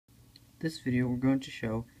This video we're going to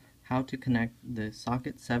show how to connect the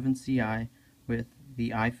Socket 7CI with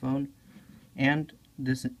the iPhone, and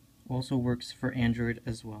this also works for Android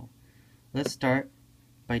as well. Let's start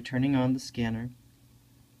by turning on the scanner.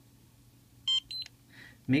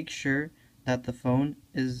 Make sure that the phone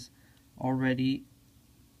is already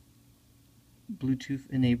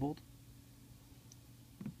Bluetooth enabled.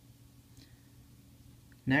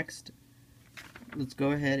 Next, let's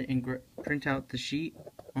go ahead and print out the sheet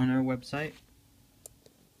on our website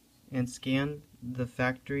and scan the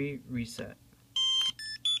factory reset.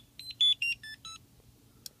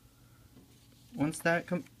 Once that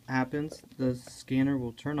happens, the scanner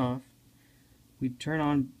will turn off. We turn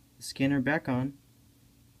on the scanner back on,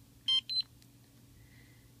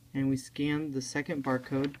 and we scan the second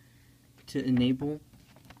barcode to enable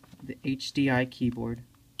the HDI keyboard.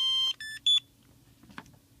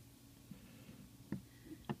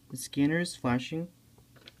 The scanner is flashing.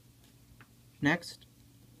 Next,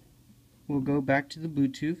 we'll go back to the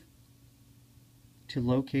Bluetooth to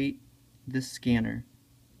locate the scanner.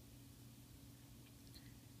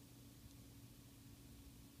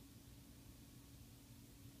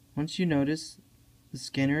 Once you notice the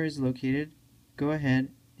scanner is located, go ahead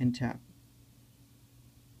and tap.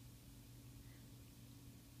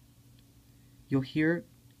 You'll hear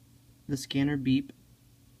the scanner beep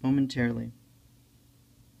momentarily,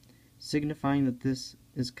 signifying that this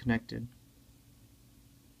is connected.